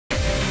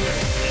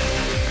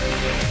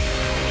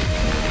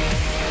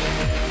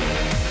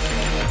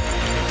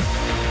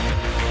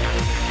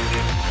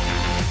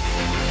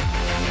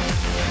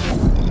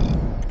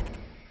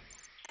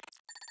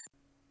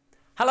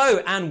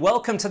Hello and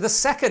welcome to the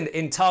second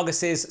in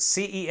Targus's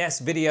CES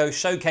video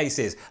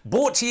showcases,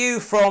 brought to you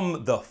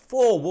from the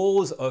four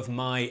walls of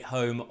my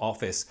home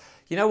office.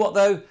 You know what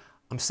though?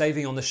 I'm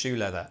saving on the shoe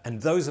leather,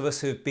 and those of us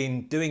who've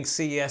been doing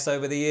CES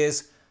over the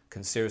years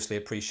can seriously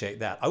appreciate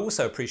that. I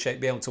also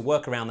appreciate being able to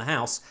work around the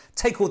house,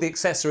 take all the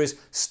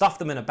accessories, stuff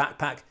them in a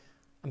backpack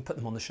and put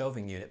them on the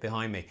shelving unit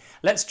behind me.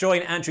 Let's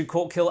join Andrew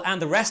Corkill and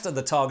the rest of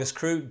the Targus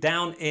crew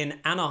down in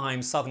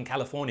Anaheim, Southern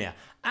California.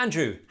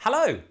 Andrew,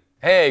 hello.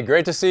 Hey,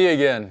 great to see you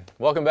again.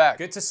 Welcome back.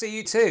 Good to see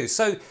you too.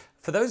 So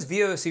for those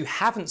viewers who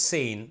haven't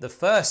seen the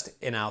first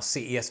in our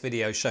CES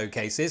video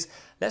showcases,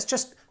 let's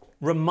just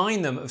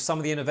remind them of some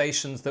of the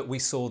innovations that we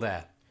saw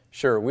there.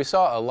 Sure, we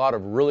saw a lot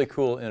of really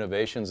cool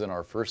innovations in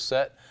our first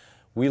set.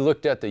 We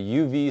looked at the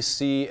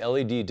UVC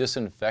LED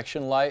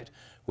disinfection light,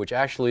 which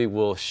actually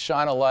will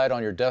shine a light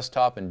on your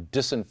desktop and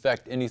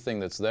disinfect anything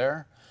that's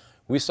there.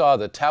 We saw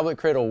the tablet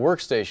cradle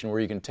workstation where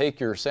you can take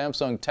your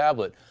Samsung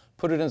tablet,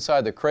 put it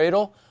inside the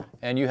cradle,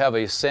 and you have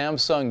a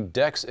Samsung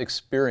DeX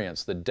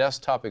experience, the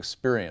desktop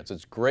experience.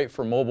 It's great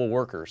for mobile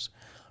workers.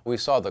 We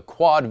saw the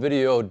quad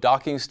video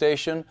docking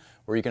station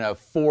where you can have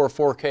four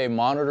 4K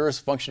monitors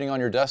functioning on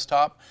your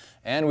desktop.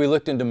 And we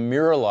looked into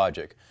Mirror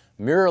Logic.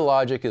 Mirror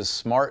Logic is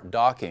smart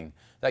docking.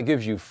 That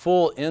gives you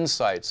full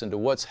insights into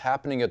what's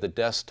happening at the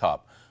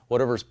desktop,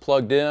 whatever's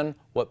plugged in,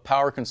 what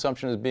power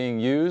consumption is being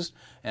used,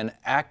 and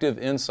active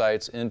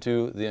insights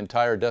into the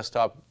entire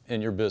desktop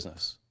in your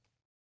business.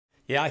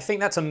 Yeah, I think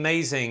that's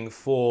amazing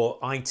for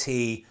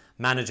IT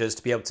managers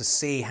to be able to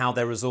see how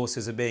their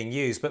resources are being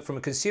used. But from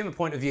a consumer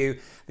point of view,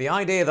 the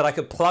idea that I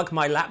could plug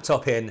my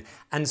laptop in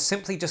and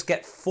simply just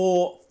get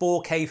four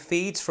 4K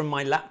feeds from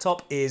my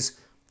laptop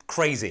is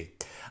crazy.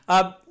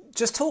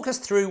 Just talk us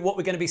through what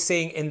we're going to be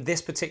seeing in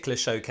this particular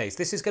showcase.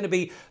 This is going to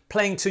be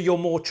playing to your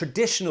more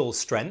traditional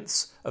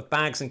strengths of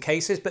bags and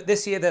cases, but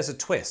this year there's a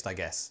twist, I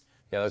guess.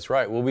 Yeah, that's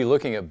right. We'll be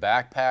looking at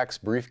backpacks,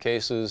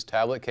 briefcases,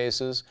 tablet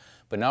cases,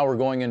 but now we're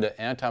going into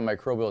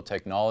antimicrobial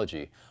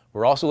technology.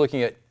 We're also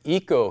looking at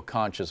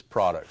eco-conscious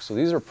products. So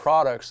these are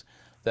products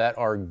that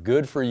are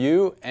good for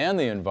you and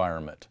the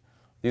environment.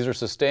 These are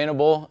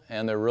sustainable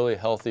and they're really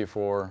healthy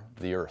for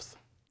the earth.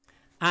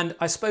 And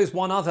I suppose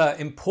one other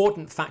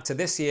important factor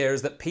this year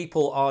is that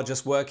people are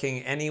just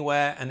working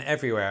anywhere and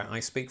everywhere. I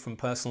speak from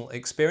personal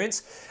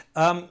experience.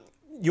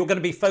 You're going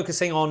to be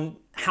focusing on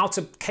how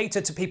to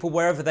cater to people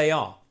wherever they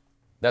are.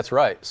 That's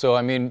right. So,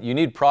 I mean, you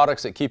need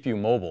products that keep you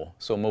mobile.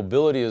 So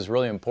mobility is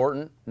really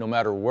important. No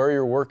matter where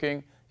you're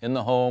working, in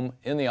the home,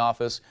 in the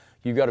office,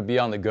 you've got to be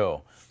on the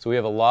go. So we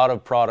have a lot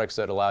of products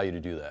that allow you to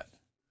do that.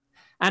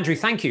 Andrew,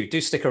 thank you.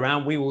 Do stick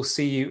around. We will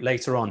see you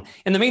later on.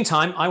 In the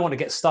meantime, I want to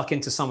get stuck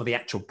into some of the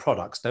actual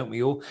products, don't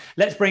we all?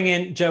 Let's bring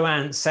in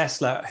Joanne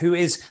Sessler, who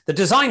is the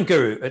design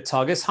guru at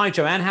Targus. Hi,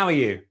 Joanne. How are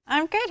you?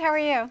 I'm good. How are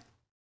you?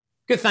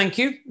 Good, thank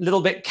you. A little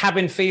bit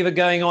cabin fever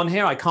going on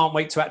here. I can't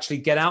wait to actually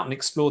get out and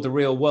explore the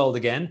real world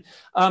again.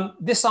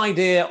 This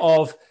idea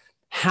of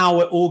how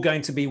we're all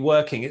going to be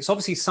working, it's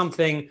obviously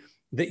something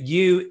that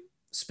you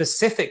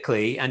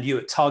specifically and you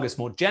at Targus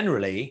more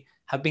generally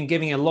have been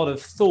giving a lot of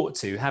thought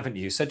to, haven't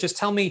you? So just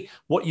tell me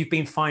what you've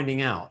been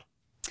finding out.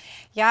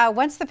 Yeah,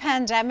 once the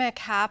pandemic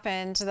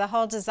happened, the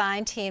whole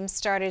design team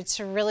started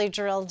to really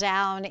drill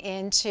down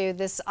into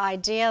this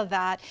idea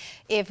that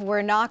if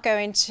we're not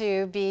going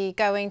to be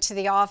going to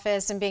the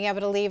office and being able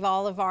to leave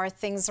all of our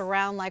things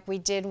around like we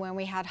did when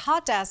we had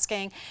hot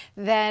desking,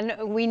 then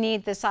we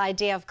need this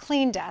idea of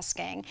clean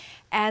desking.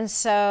 And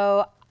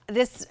so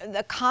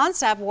the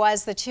concept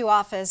was the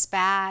two-office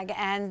bag,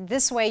 and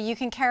this way you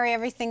can carry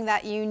everything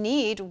that you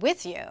need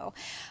with you.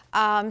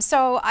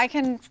 So I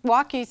can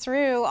walk you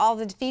through all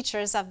the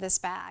features of this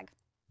bag.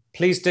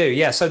 Please do,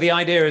 yeah. So the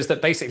idea is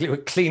that basically we're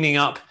cleaning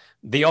up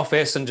the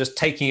office and just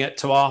taking it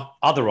to our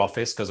other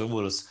office, because all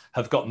of us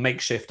have got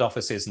makeshift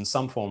offices in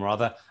some form or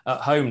other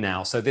at home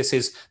now. So this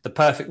is the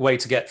perfect way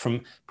to get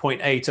from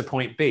point A to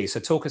point B. So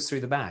talk us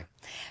through the bag.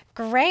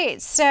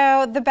 Great.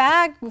 So the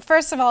bag,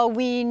 first of all,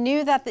 we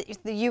knew that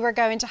you were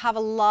going to have a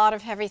lot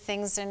of heavy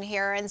things in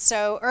here, and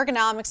so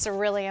ergonomics are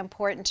really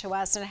important to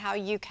us and how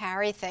you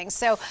carry things.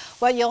 So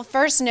what you'll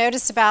first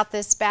notice about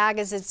this bag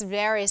is it's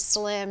very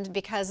slim,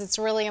 because it's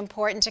really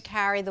important to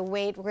carry the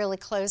weight really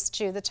close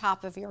to the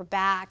top of your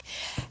back.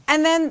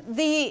 And then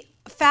the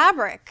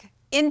fabric.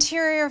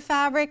 Interior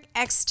fabric,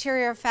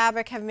 exterior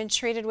fabric have been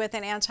treated with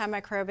an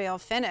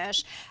antimicrobial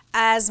finish,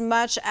 as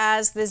much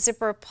as the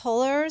zipper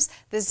pullers,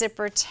 the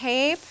zipper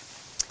tape,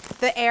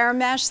 the air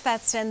mesh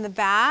that's in the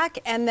back,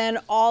 and then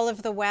all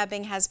of the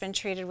webbing has been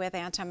treated with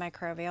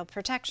antimicrobial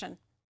protection.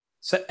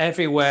 So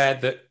everywhere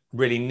that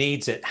really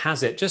needs it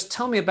has it. Just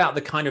tell me about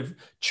the kind of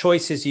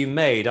choices you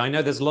made. I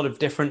know there's a lot of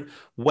different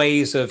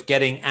ways of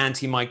getting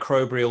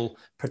antimicrobial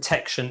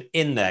protection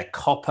in there,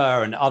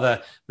 copper and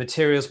other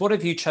materials. What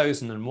have you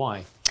chosen and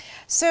why?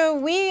 So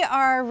we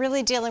are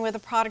really dealing with a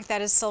product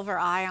that is silver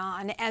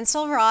ion, and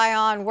silver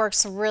ion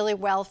works really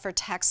well for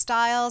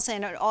textiles,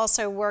 and it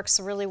also works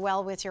really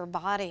well with your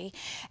body,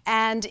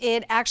 and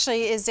it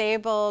actually is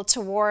able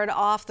to ward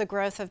off the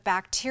growth of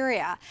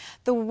bacteria.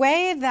 The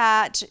way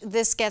that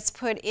this gets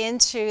put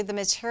into the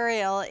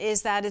material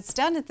is that it's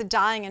done at the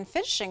dyeing and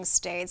finishing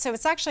stage, so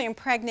it's actually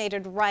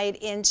impregnated right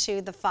into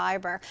the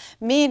fiber,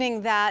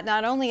 meaning that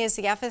not only is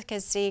the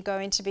efficacy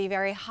going to be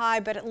very high,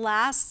 but it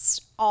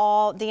lasts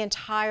the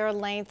entire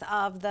length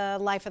of the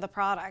life of the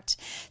product.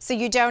 So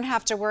you don't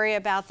have to worry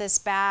about this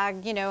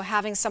bag, you know,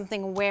 having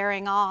something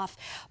wearing off.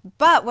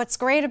 But what's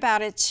great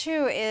about it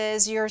too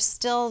is you're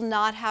still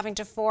not having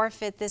to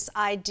forfeit this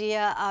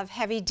idea of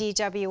heavy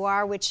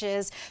DWR, which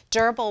is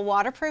durable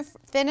waterproof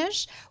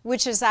finish,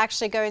 which is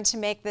actually going to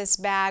make this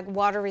bag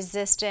water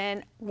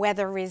resistant,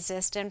 weather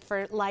resistant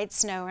for light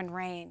snow and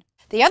rain.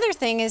 The other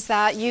thing is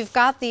that you've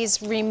got these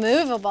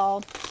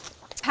removable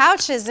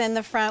pouches in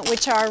the front,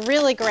 which are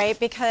really great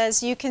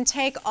because you can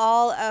take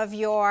all of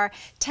your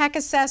tech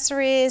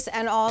accessories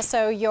and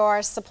also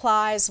your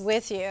supplies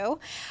with you.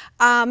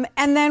 And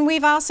then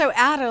we've also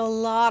added a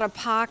lot of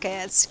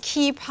pockets,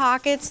 key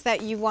pockets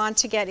that you want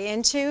to get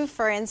into.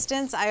 For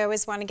instance, I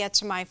always want to get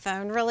to my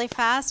phone really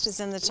fast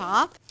is in the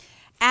top.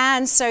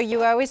 And so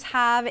you always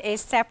have a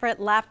separate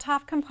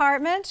laptop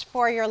compartment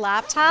for your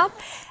laptop.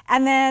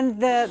 And then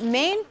the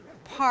main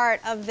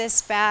part of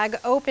this bag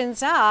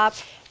opens up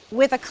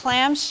with a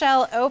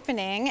clamshell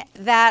opening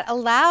that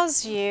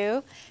allows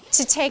you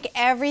to take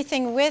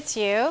everything with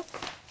you,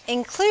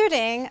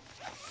 including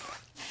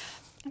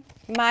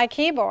my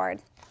keyboard.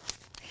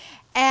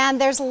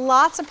 And there's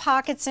lots of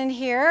pockets in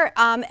here,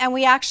 and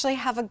we actually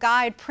have a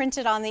guide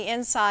printed on the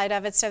inside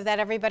of it so that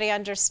everybody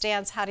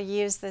understands how to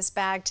use this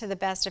bag to the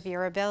best of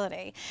your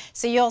ability.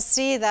 So you'll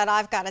see that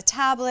I've got a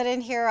tablet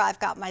in here, I've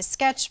got my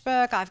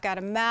sketchbook, I've got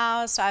a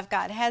mouse, I've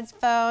got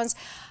headphones.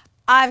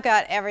 I've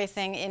got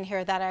everything in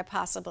here that I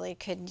possibly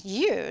could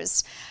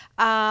use.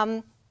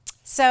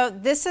 So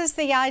this is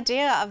the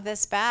idea of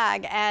this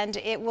bag, and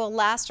it will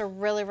last a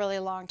really, really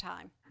long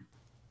time.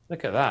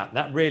 Look at that.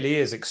 That really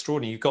is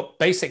extraordinary. You've got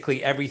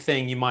basically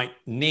everything you might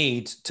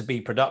need to be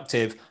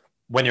productive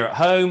when you're at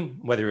home,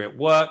 whether you're at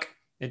work.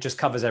 It just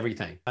covers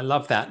everything. I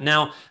love that.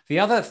 Now, the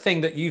other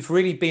thing that you've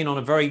really been on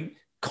a very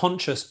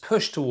conscious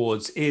push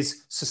towards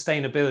is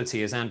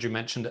sustainability, as Andrew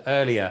mentioned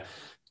earlier.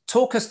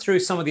 Talk us through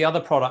some of the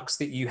other products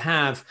that you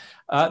have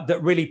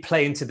that really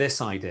play into this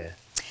idea.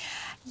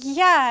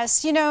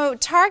 Yes, you know,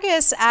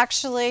 Targus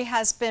actually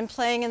has been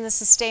playing in the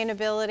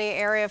sustainability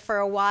area for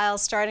a while,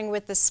 starting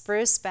with the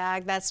spruce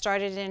bag that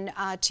started in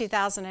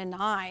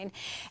 2009.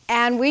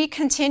 And we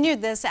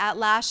continued this at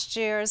last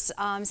year's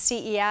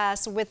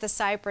CES with the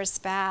cypress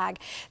bag.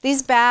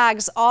 These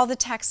bags, all the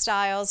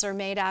textiles are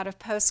made out of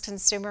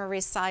post-consumer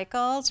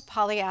recycled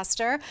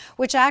polyester,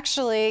 which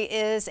actually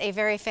is a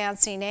very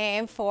fancy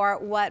name for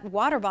what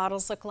water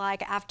bottles look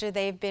like after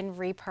they've been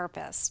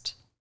repurposed.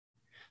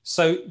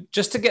 So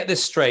just to get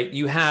this straight,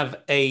 you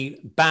have a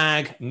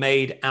bag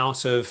made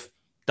out of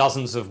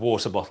dozens of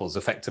water bottles,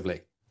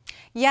 effectively.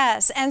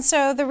 Yes, and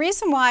so the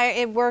reason why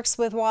it works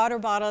with water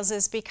bottles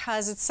is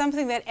because it's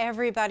something that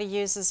everybody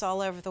uses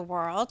all over the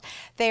world.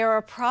 They are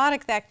a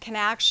product that can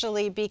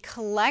actually be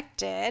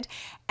collected,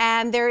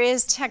 and there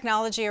is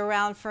technology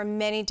around for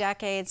many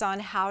decades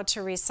on how to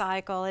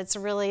recycle. It's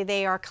really,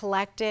 they are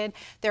collected,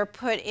 they're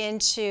put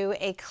into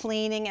a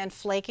cleaning and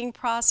flaking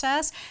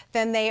process,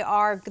 then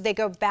they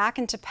go back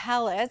into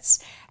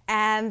pellets,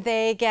 and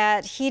they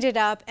get heated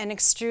up and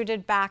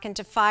extruded back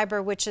into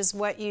fiber, which is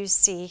what you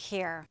see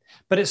here.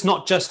 But it's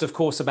not just, of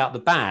course, about the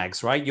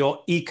bags, right?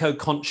 Your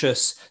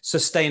eco-conscious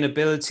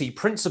sustainability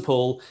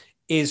principle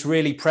is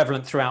really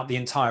prevalent throughout the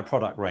entire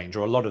product range,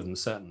 or a lot of them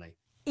certainly.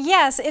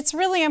 Yes, it's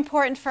really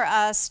important for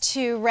us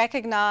to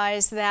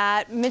recognize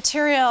that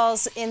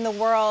materials in the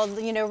world,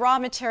 you know, raw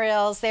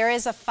materials, there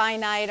is a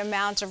finite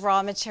amount of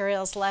raw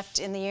materials left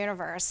in the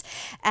universe.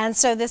 And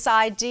so this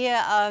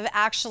idea of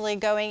actually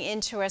going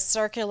into a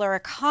circular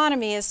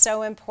economy is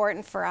so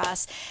important for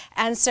us.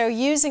 And so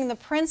using the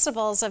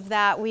principles of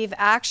that, we've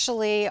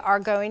actually are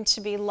going to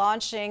be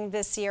launching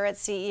this year at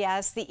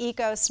CES the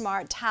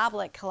EcoSmart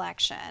tablet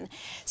collection.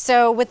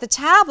 So with the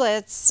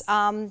tablets,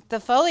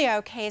 the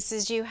folio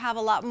cases, you have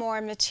a lot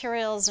more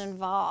materials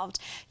involved.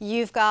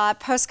 You've got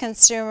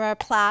post-consumer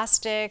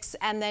plastics,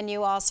 and then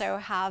you also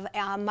have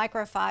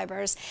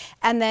microfibers.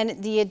 And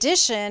then the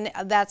addition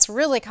that's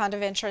really kind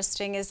of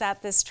interesting is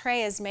that this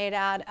tray is made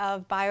out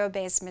of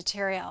bio-based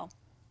material.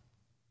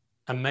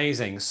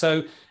 Amazing.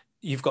 So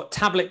you've got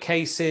tablet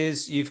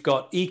cases, you've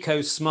got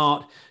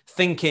eco-smart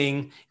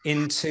thinking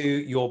into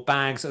your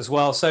bags as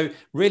well. So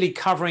really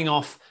covering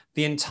off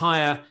the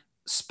entire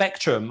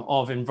spectrum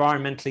of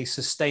environmentally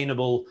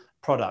sustainable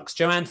products.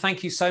 Joanne,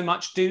 thank you so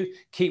much. Do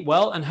keep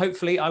well, and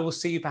hopefully I will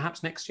see you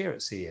perhaps next year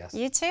at CES.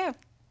 You too.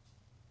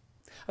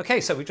 Okay,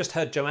 so we've just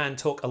heard Joanne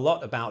talk a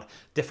lot about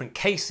different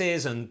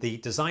cases and the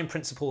design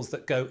principles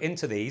that go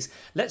into these.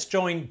 Let's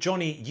join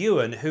Johnny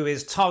Ewan, who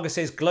is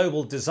Targus's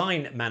Global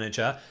Design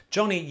Manager.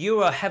 Johnny,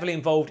 you are heavily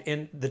involved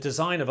in the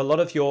design of a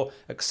lot of your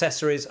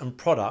accessories and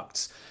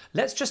products.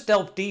 Let's just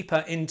delve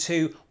deeper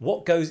into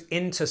what goes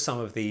into some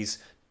of these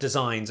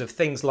designs of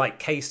things like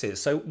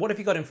cases. So what have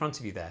you got in front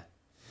of you there?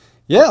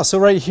 Yeah, so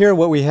right here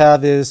what we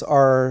have is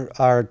our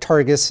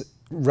Targus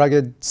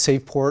rugged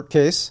safe port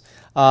case.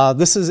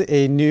 This is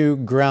a new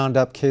ground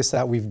up case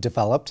that we've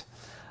developed.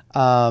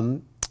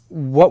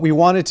 What we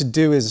wanted to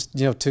do is,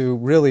 to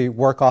really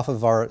work off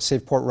of our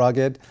safe port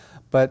rugged,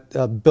 but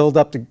build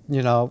up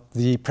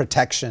the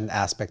protection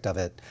aspect of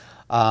it.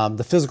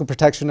 The physical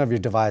protection of your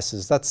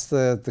devices, that's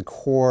the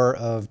core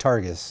of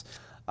Targus.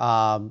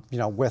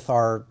 With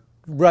our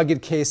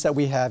rugged case that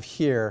we have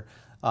here,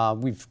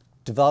 we've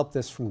developed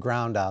this from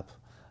ground up,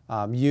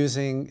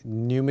 using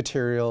new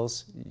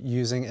materials,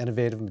 using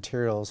innovative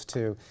materials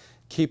to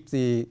keep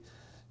the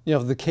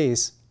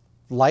case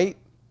light,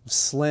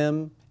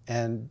 slim,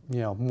 and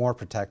more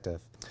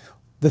protective.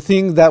 The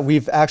thing that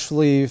we've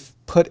actually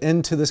put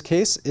into this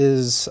case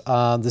is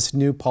this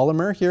new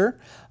polymer here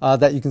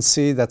that you can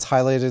see that's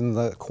highlighted in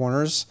the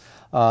corners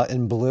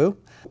in blue.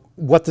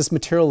 What this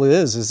material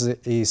is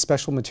a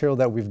special material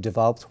that we've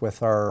developed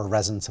with our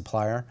resin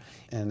supplier,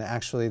 and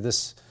actually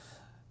this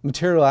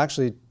material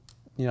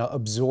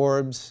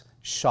absorbs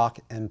shock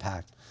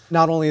impact.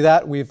 Not only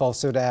that, we've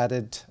also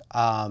added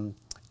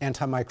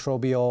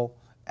antimicrobial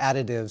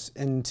additives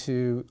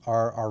into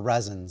our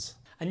resins.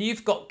 And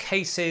you've got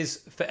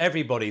cases for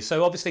everybody.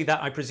 So obviously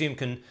that, I presume,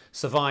 can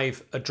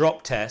survive a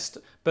drop test,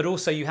 but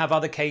also you have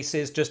other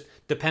cases just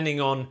depending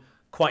on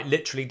quite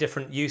literally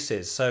different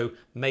uses. So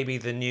maybe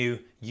the new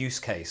use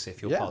case,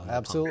 if you'll pardon the pun.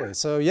 Absolutely.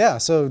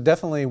 So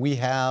definitely we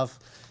have,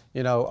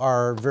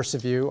 our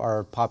VersaView,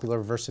 our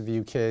popular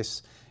VersaView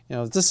case.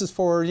 This is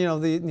for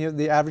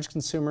the average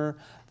consumer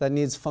that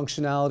needs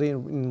functionality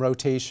and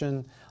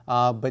rotation,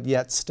 but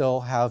yet still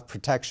have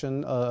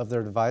protection of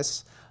their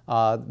device,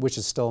 which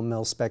is still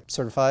mil-spec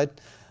certified.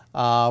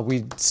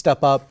 We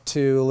step up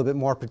to a little bit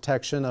more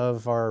protection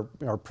of our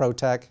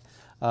ProTech.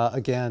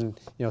 Again,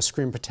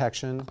 screen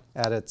protection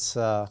at its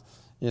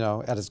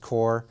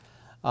core,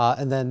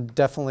 and then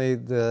definitely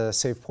the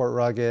SafePort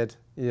Rugged,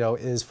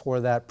 is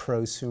for that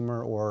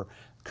prosumer or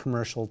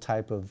commercial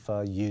type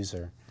of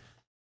user.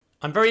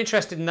 I'm very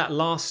interested in that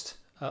last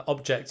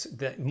object,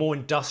 the more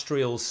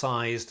industrial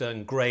sized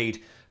and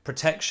grade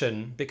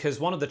protection, because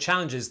one of the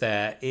challenges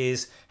there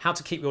is how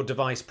to keep your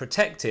device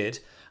protected,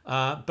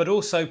 but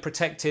also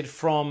protected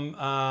from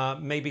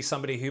maybe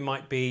somebody who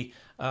might be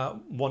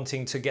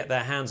wanting to get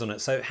their hands on it.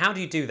 So how do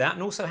you do that?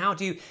 And also how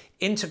do you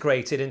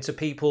integrate it into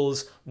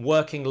people's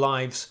working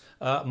lives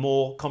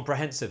more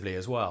comprehensively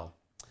as well?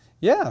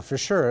 Yeah, for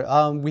sure.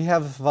 We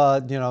have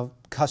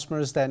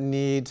customers that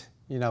need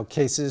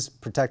cases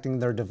protecting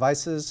their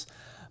devices,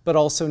 but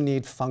also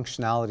need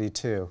functionality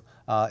too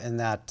in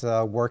that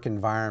work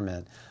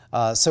environment.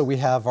 So we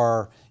have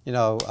our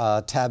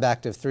Tab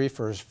Active 3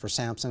 for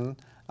Samsung,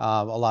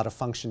 a lot of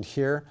function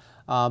here,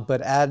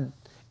 but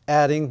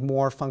adding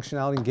more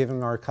functionality and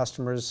giving our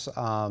customers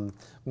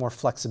more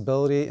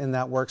flexibility in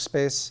that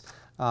workspace.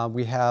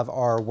 We have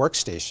our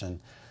workstation.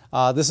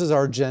 This is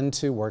our Gen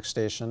 2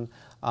 workstation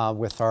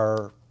with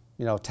our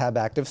Tab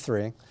Active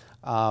 3.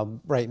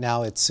 Right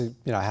now it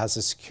has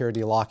a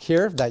security lock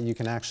here that you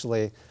can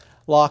actually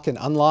lock and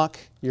unlock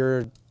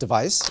your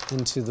device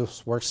into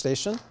this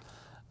workstation,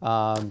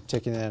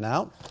 taking it in and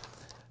out.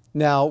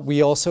 Now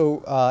we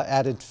also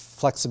added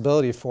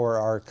flexibility for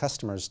our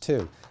customers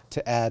too,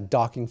 to add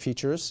docking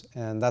features,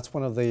 and that's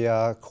one of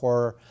the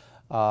core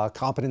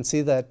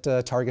competency that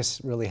Targus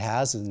really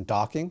has in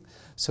docking.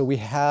 So we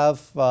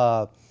have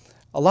a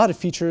lot of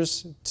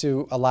features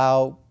to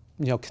allow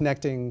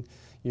connecting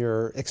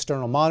your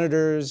external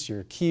monitors,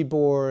 your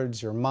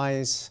keyboards, your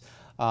mice,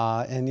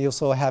 and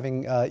also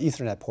having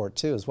Ethernet port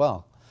too as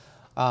well.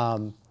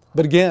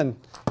 But again,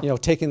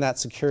 taking that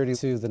security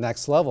to the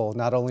next level,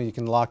 not only you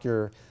can lock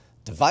your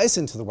device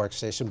into the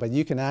workstation, but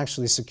you can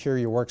actually secure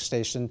your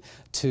workstation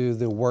to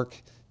the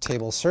work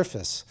table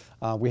surface.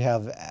 We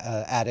have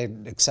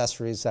added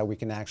accessories that we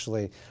can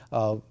actually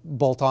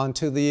bolt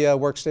onto the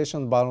workstation,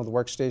 on the bottom of the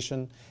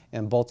workstation,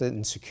 and bolt it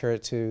and secure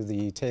it to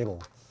the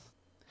table.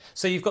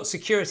 So you've got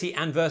security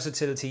and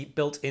versatility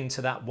built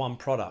into that one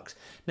product.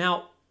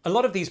 Now, a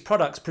lot of these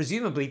products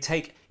presumably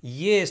take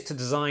years to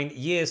design,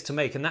 years to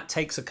make, and that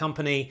takes a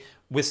company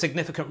with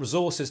significant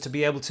resources to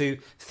be able to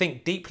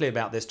think deeply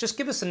about this. Just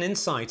give us an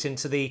insight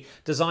into the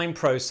design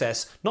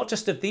process, not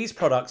just of these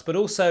products, but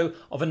also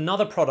of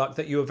another product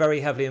that you are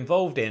very heavily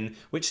involved in,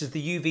 which is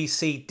the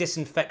UVC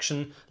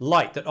disinfection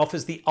light that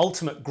offers the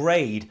ultimate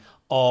grade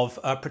of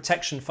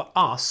protection for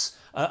us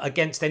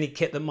against any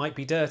kit that might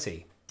be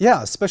dirty.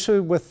 Yeah,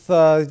 especially with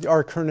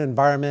our current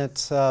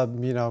environment,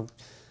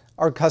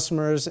 our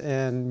customers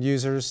and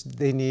users,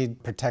 they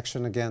need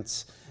protection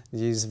against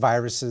these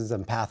viruses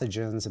and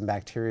pathogens and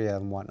bacteria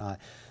and whatnot.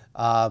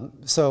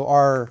 So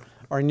our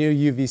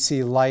new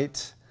UVC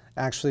light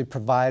actually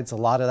provides a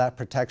lot of that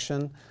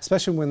protection,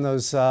 especially when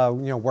those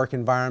work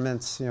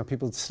environments,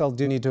 people still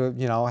do need to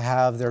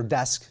have their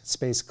desk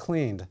space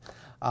cleaned.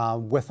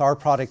 With our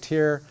product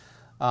here,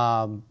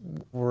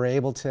 we're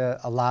able to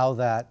allow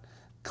that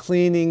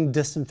cleaning,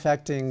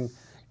 disinfecting,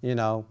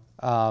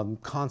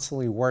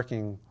 constantly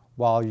working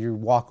while you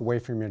walk away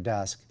from your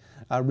desk,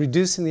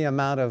 reducing the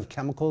amount of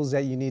chemicals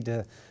that you need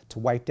to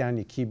wipe down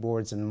your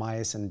keyboards and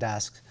mice and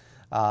desks.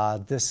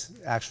 This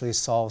actually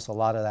solves a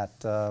lot of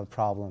that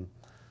problem.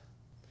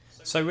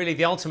 So really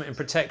the ultimate in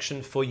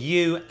protection for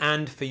you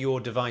and for your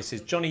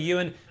devices. Johnny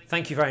Ewan,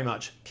 thank you very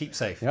much. Keep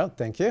safe. Yeah,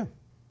 thank you.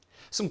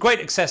 Some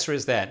great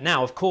accessories there.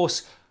 Now, of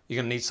course, you're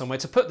going to need somewhere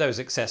to put those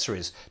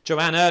accessories.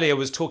 Joanne earlier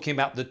was talking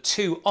about the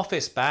 2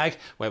 office bag,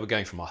 where we're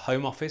going from our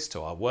home office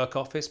to our work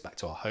office, back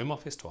to our home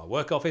office to our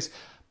work office.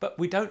 But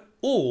we don't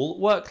all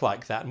work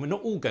like that, and we're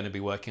not all going to be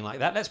working like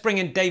that. Let's bring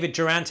in David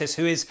Durantis,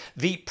 who is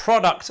the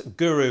product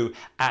guru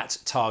at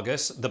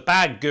Targus, the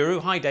bag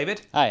guru. Hi,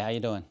 David. Hi, how you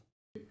doing?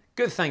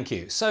 Good, thank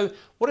you. So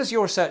what is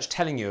your research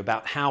telling you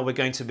about how we're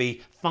going to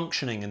be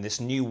functioning in this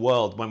new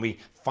world when we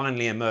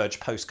finally emerge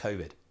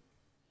post-COVID?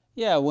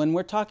 Yeah, when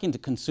we're talking to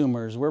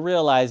consumers, we're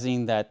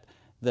realizing that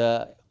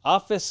the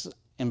office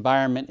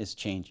environment is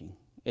changing.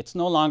 It's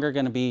no longer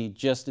going to be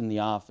just in the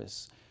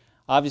office.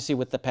 Obviously,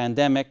 with the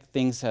pandemic,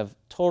 things have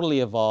totally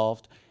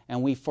evolved,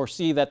 and we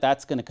foresee that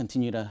that's going to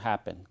continue to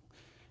happen.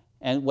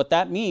 And what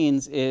that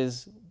means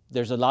is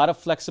there's a lot of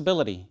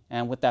flexibility,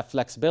 and with that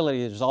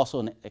flexibility, there's also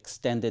an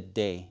extended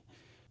day.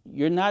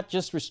 You're not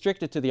just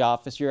restricted to the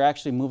office, you're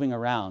actually moving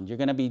around. You're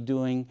going to be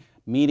doing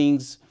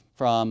meetings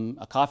from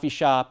a coffee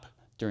shop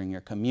during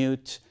your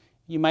commute.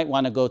 You might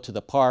want to go to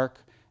the park,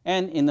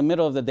 and in the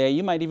middle of the day,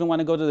 you might even want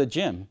to go to the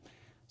gym.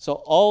 So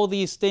all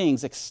these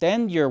things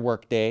extend your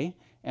workday,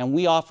 and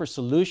we offer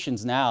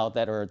solutions now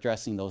that are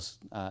addressing those,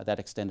 that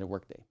extended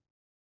workday.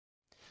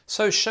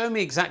 So show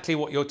me exactly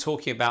what you're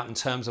talking about in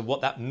terms of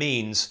what that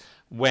means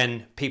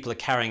when people are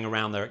carrying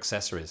around their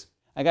accessories.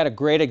 I got a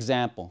great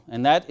example,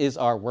 and that is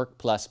our Work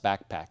Plus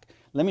backpack.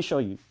 Let me show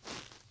you.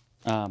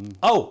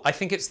 Oh, I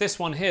think it's this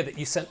one here that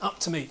you sent up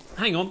to me.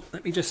 Hang on,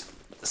 let me just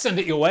send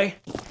it your way.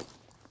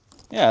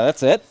 Yeah,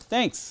 that's it.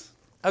 Thanks.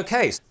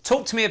 Okay,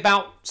 talk to me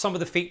about some of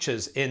the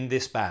features in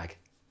this bag.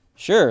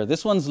 Sure,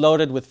 this one's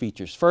loaded with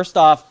features. First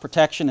off,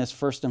 protection is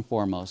first and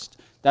foremost.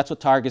 That's what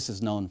Targus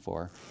is known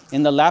for.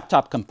 In the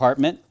laptop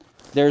compartment,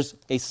 there's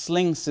a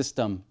sling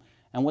system.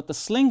 And what the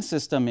sling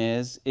system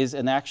is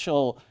an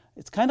actual,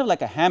 it's kind of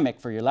like a hammock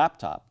for your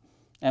laptop.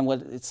 And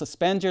it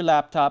suspends your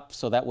laptop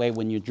so that way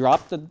when you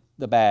drop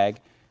the bag,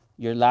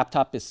 your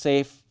laptop is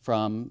safe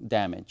from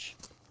damage.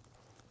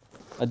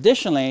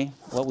 Additionally,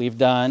 what we've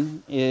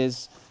done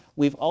is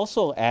we've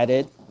also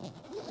added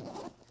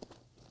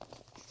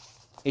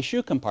a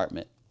shoe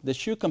compartment. The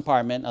shoe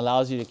compartment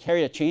allows you to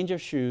carry a change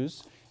of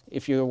shoes.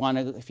 If you want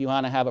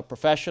to have a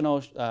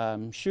professional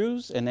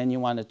shoes and then you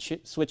want to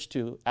switch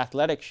to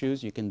athletic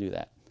shoes, you can do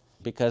that.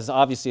 Because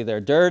obviously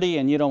they're dirty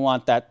and you don't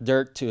want that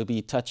dirt to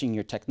be touching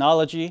your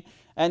technology,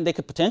 and they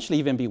could potentially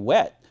even be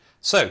wet.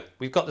 So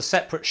we've got the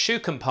separate shoe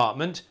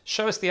compartment.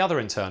 Show us the other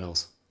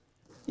internals.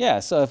 Yeah,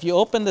 so if you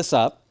open this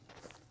up,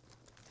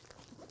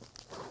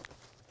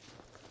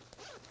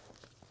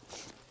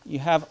 you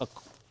have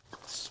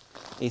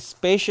a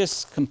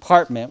spacious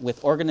compartment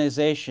with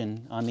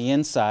organization on the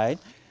inside,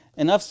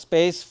 enough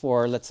space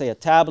for, let's say, a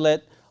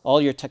tablet,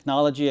 all your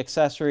technology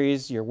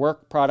accessories, your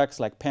work products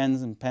like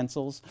pens and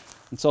pencils,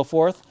 and so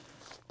forth.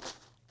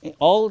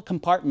 All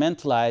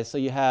compartmentalized so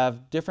you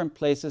have different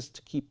places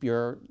to keep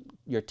your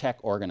tech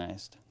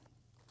organized.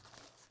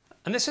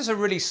 And this is a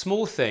really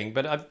small thing,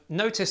 but I've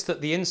noticed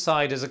that the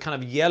inside is a kind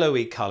of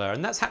yellowy color,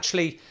 and that's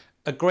actually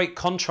a great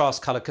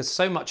contrast color because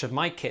so much of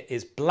my kit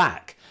is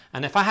black.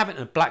 And if I have it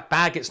in a black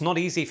bag, it's not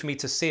easy for me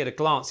to see at a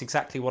glance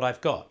exactly what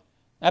I've got.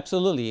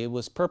 Absolutely. It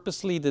was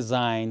purposely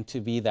designed to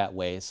be that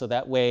way. So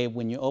that way,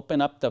 when you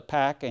open up the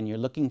pack and you're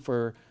looking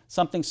for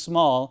something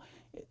small,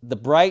 the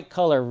bright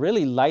color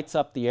really lights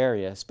up the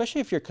area,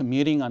 especially if you're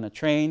commuting on a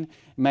train.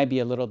 It might be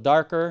a little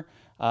darker.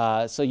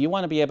 So you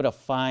want to be able to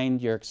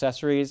find your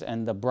accessories,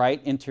 and the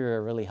bright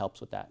interior really helps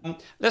with that.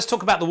 Let's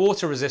talk about the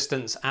water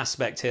resistance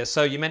aspect here.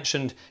 So you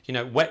mentioned,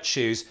 wet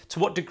shoes. To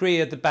what degree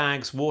are the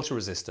bags water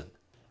resistant?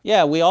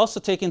 Yeah, we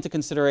also take into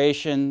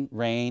consideration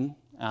rain.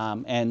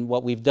 And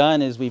what we've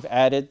done is we've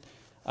added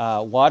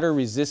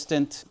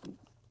water-resistant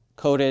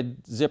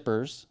coated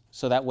zippers,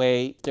 so that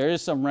way if there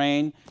is some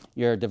rain,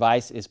 your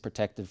device is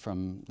protected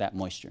from that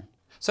moisture.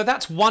 So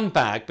that's one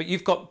bag, but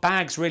you've got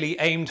bags really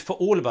aimed for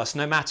all of us,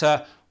 no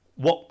matter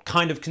what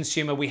kind of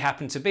consumer we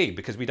happen to be,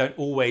 because we don't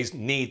always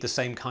need the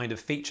same kind of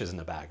features in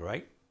a bag,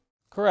 right?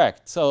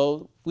 Correct.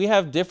 So we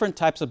have different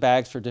types of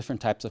bags for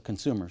different types of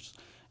consumers.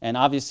 And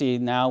obviously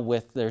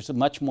now there's a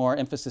much more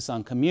emphasis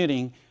on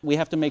commuting, we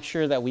have to make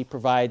sure that we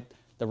provide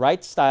the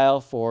right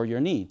style for your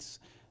needs.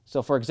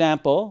 So for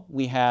example,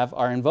 we have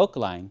our Invoke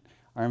line.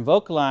 Our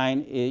Invoke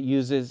line, it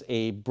uses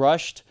a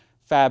brushed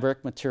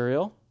fabric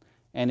material,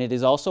 and it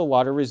is also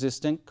water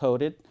resistant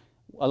coated.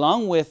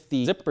 Along with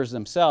the zippers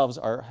themselves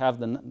have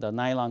the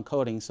nylon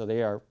coating, so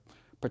they are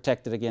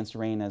protected against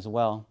rain as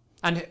well.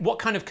 And what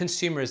kind of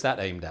consumer is that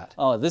aimed at?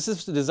 Oh, this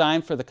is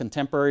designed for the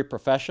contemporary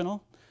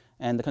professional.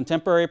 And the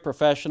contemporary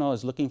professional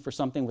is looking for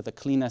something with a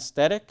clean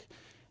aesthetic.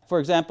 For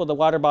example, the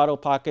water bottle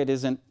pocket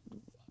isn't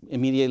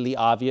immediately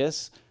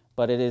obvious,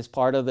 but it is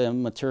part of the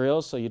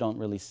material, so you don't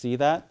really see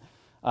that.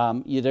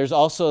 There's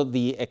also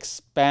the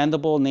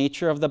expandable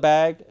nature of the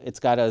bag. It's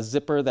got a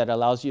zipper that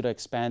allows you to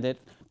expand it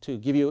to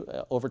give you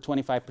over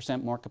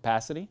 25% more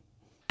capacity.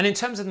 And in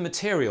terms of the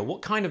material,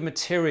 what kind of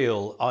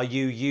material are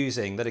you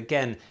using that,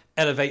 again,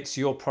 elevates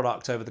your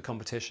product over the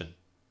competition?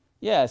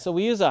 Yeah, so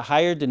we use a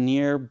higher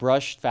denier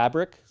brushed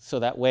fabric, so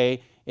that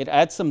way it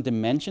adds some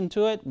dimension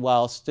to it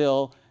while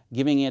still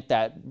giving it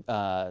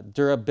that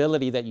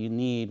durability that you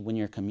need when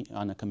you're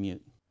on a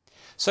commute.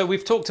 So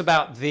we've talked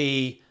about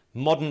the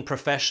modern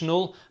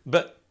professional,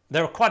 but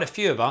there are quite a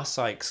few of us,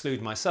 I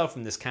exclude myself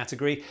from this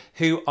category,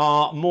 who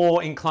are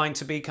more inclined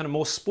to be kind of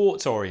more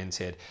sports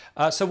oriented.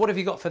 So what have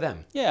you got for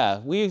them? Yeah,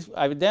 we've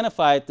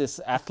identified this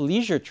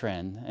athleisure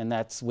trend, and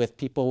that's with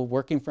people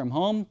working from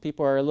home.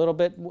 People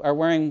are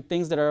wearing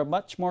things that are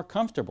much more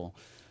comfortable.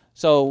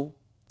 So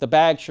the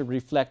bag should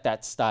reflect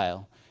that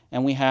style.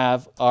 And we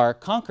have our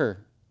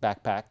Conquer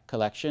backpack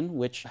collection,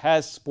 which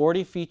has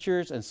sporty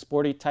features and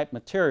sporty type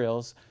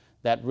materials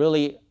that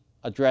really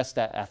address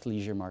that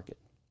athleisure market.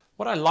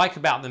 What I like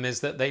about them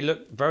is that they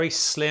look very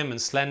slim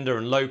and slender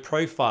and low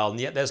profile, and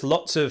yet there's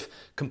lots of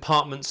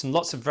compartments and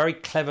lots of very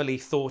cleverly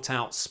thought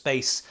out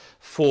space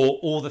for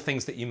all the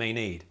things that you may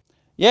need.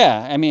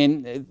 Yeah, I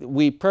mean,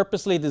 we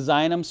purposely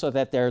design them so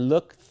that they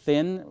look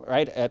thin,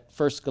 right, at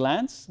first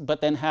glance, but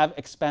then have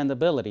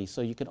expandability.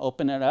 So you can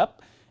open it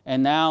up,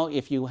 and now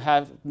if you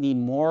need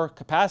more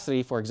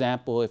capacity, for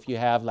example, if you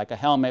have like a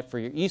helmet for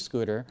your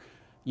e-scooter,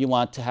 you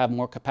want to have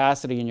more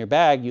capacity in your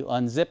bag, you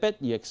unzip it,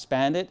 you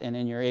expand it, and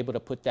then you're able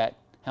to put that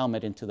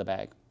helmet into the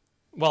bag.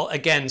 Well,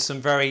 again, some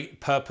very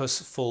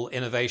purposeful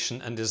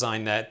innovation and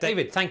design there.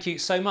 David, thank you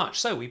so much.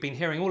 So we've been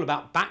hearing all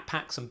about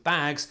backpacks and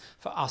bags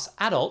for us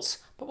adults,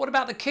 but what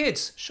about the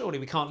kids? Surely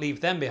we can't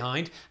leave them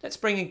behind. Let's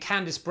bring in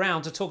Candice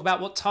Brown to talk about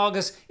what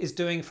Targus is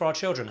doing for our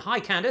children. Hi,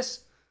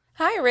 Candice.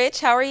 Hi,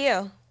 Rich. How are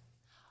you?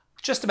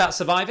 Just about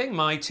surviving.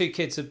 My two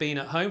kids have been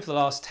at home for the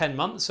last 10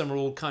 months and we're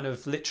all kind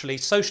of literally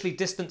socially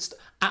distanced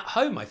at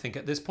home, I think,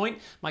 at this point.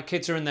 My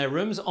kids are in their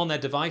rooms, on their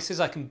devices.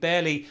 I can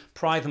barely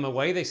pry them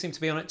away. They seem to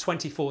be on it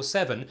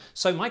 24/7.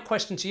 So my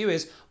question to you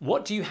is,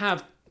 what do you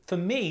have for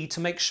me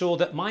to make sure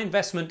that my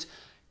investment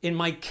in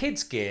my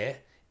kids' gear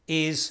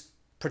is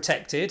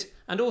protected,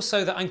 and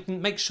also that I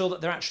can make sure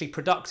that they're actually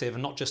productive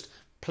and not just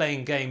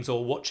playing games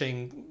or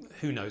watching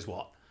who knows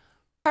what?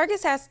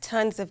 Targus has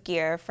tons of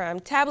gear, from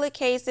tablet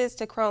cases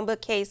to Chromebook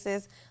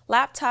cases,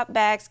 laptop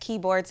bags,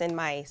 keyboards, and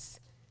mice.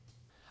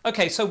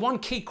 Okay, so one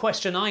key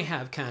question I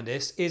have,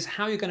 Candice, is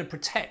how you're going to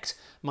protect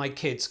my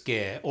kids'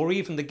 gear, or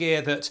even the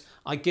gear that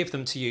I give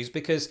them to use,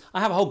 because I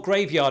have a whole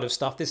graveyard of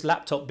stuff, this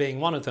laptop being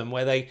one of them,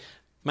 where they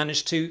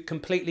managed to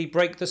completely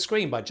break the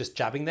screen by just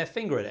jabbing their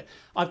finger at it.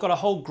 I've got a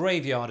whole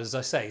graveyard, as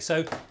I say.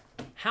 So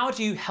how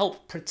do you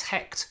help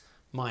protect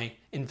my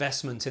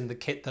investment in the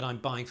kit that I'm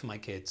buying for my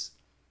kids?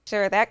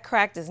 Sure, that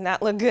crack does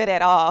not look good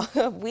at all.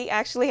 We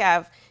actually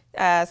have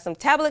some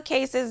tablet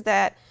cases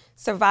that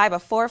survive a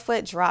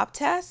 4-foot drop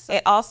test.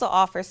 It also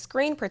offers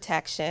screen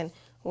protection,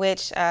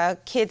 which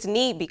kids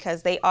need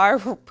because they are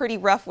pretty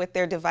rough with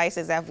their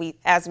devices,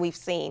 as we've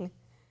seen.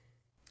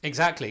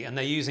 Exactly, and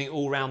they're using it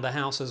all around the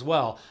house as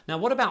well. Now,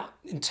 what about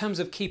in terms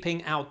of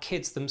keeping our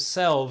kids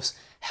themselves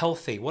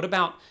healthy? What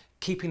about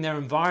keeping their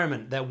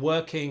environment, their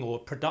working or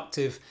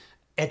productive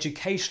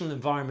educational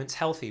environments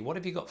healthy? What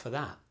have you got for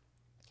that?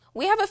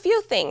 We have a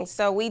few things.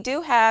 So we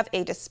do have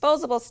a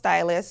disposable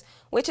stylus,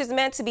 which is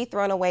meant to be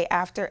thrown away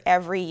after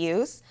every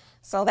use.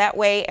 So that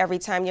way, every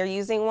time you're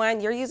using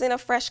one, you're using a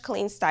fresh,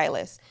 clean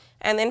stylus.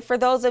 And then for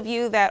those of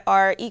you that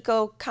are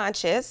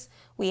eco-conscious,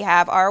 we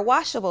have our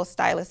washable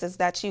styluses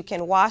that you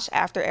can wash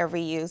after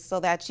every use so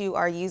that you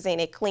are using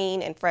a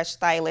clean and fresh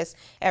stylus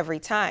every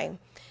time.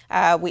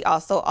 We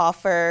also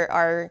offer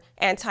our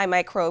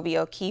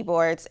antimicrobial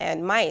keyboards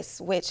and mice,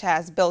 which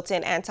has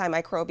built-in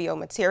antimicrobial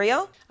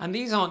material. And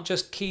these aren't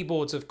just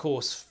keyboards, of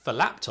course, for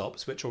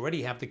laptops, which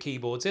already have the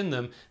keyboards in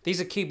them. These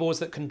are keyboards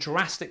that can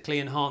drastically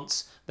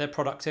enhance their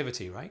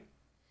productivity, right?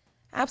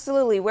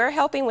 Absolutely. We're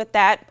helping with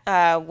that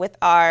with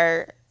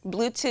our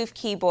Bluetooth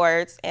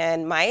keyboards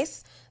and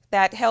mice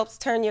that helps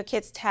turn your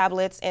kids'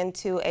 tablets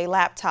into a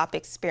laptop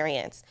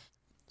experience.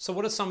 So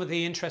what are some of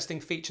the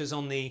interesting features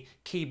on the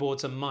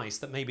keyboards and mice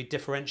that maybe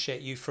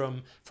differentiate you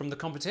from the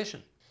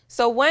competition?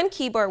 So one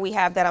keyboard we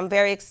have that I'm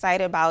very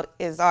excited about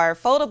is our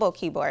foldable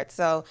keyboard.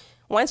 So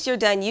once you're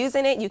done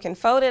using it, you can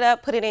fold it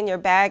up, put it in your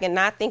bag, and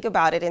not think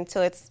about it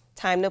until it's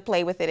time to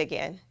play with it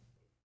again.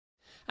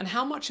 And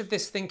how much of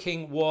this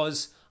thinking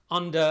was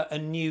under a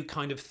new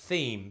kind of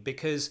theme?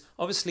 Because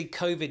obviously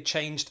COVID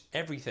changed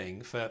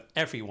everything for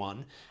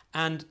everyone,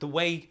 and the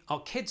way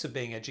our kids are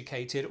being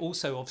educated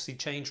also obviously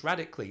changed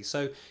radically.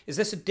 So is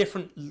this a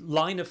different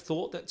line of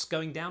thought that's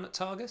going down at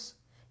Targus?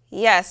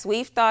 Yes,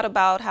 we've thought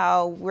about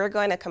how we're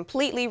going to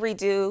completely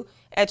redo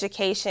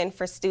education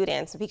for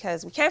students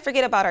because we can't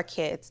forget about our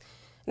kids.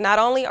 Not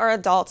only are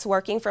adults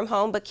working from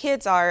home, but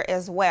kids are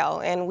as well,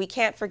 and we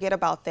can't forget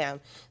about them.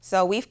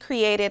 So we've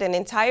created an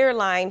entire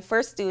line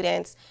for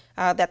students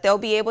that they'll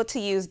be able to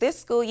use this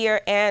school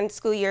year and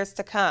school years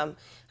to come,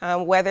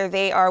 whether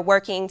they are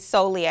working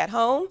solely at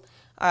home,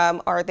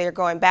 or they're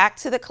going back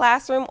to the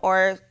classroom,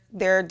 or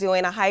they're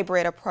doing a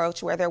hybrid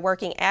approach where they're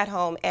working at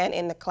home and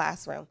in the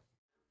classroom.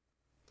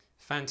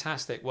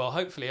 Fantastic. Well,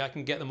 hopefully I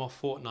can get them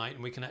off Fortnite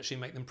and we can actually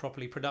make them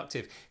properly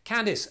productive.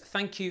 Candice,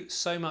 thank you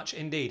so much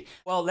indeed.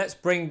 Well, let's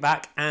bring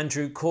back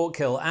Andrew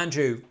Corkill.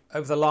 Andrew,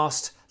 over the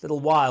last little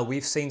while,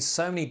 we've seen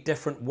so many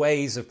different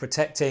ways of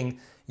protecting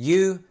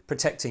you,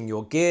 protecting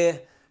your gear,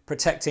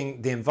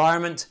 protecting the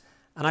environment.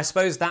 And I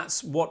suppose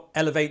that's what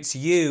elevates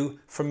you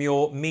from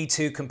your Me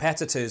Too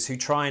competitors who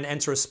try and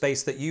enter a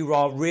space that you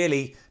are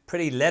really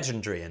pretty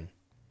legendary in.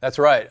 That's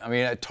right. I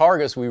mean, at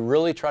Targus, we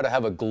really try to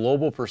have a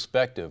global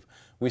perspective.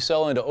 We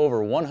sell into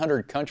over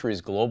 100 countries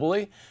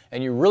globally,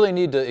 and you really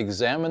need to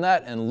examine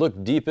that and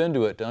look deep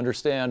into it to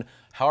understand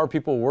how are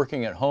people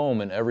working at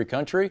home in every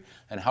country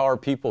and how are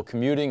people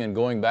commuting and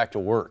going back to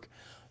work.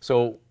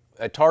 So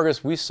at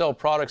Targus, we sell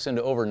products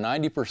into over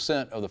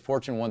 90% of the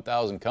Fortune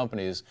 1000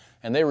 companies,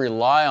 and they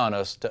rely on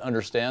us to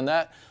understand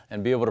that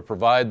and be able to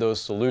provide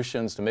those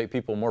solutions to make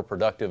people more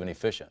productive and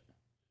efficient.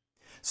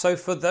 So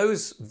for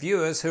those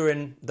viewers who are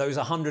in those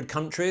 100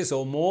 countries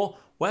or more,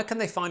 where can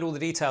they find all the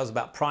details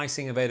about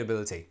pricing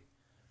availability?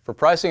 For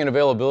pricing and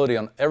availability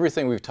on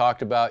everything we've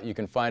talked about, you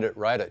can find it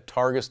right at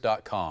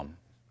targus.com.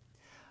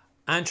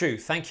 Andrew,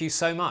 thank you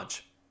so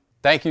much.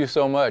 Thank you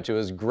so much. It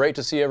was great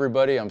to see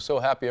everybody. I'm so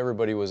happy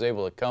everybody was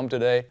able to come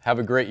today. Have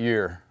a great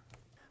year.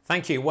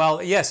 Thank you.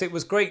 Well, yes, it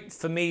was great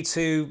for me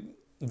to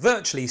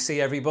virtually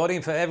see everybody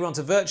and for everyone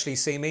to virtually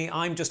see me.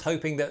 I'm just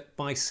hoping that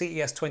by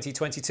CES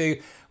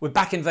 2022, we're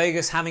back in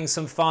Vegas having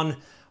some fun,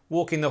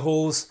 walking the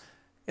halls.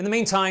 In the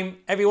meantime,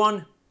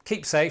 everyone,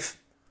 keep safe.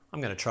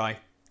 I'm going to try.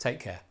 Take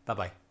care.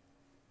 Bye-bye.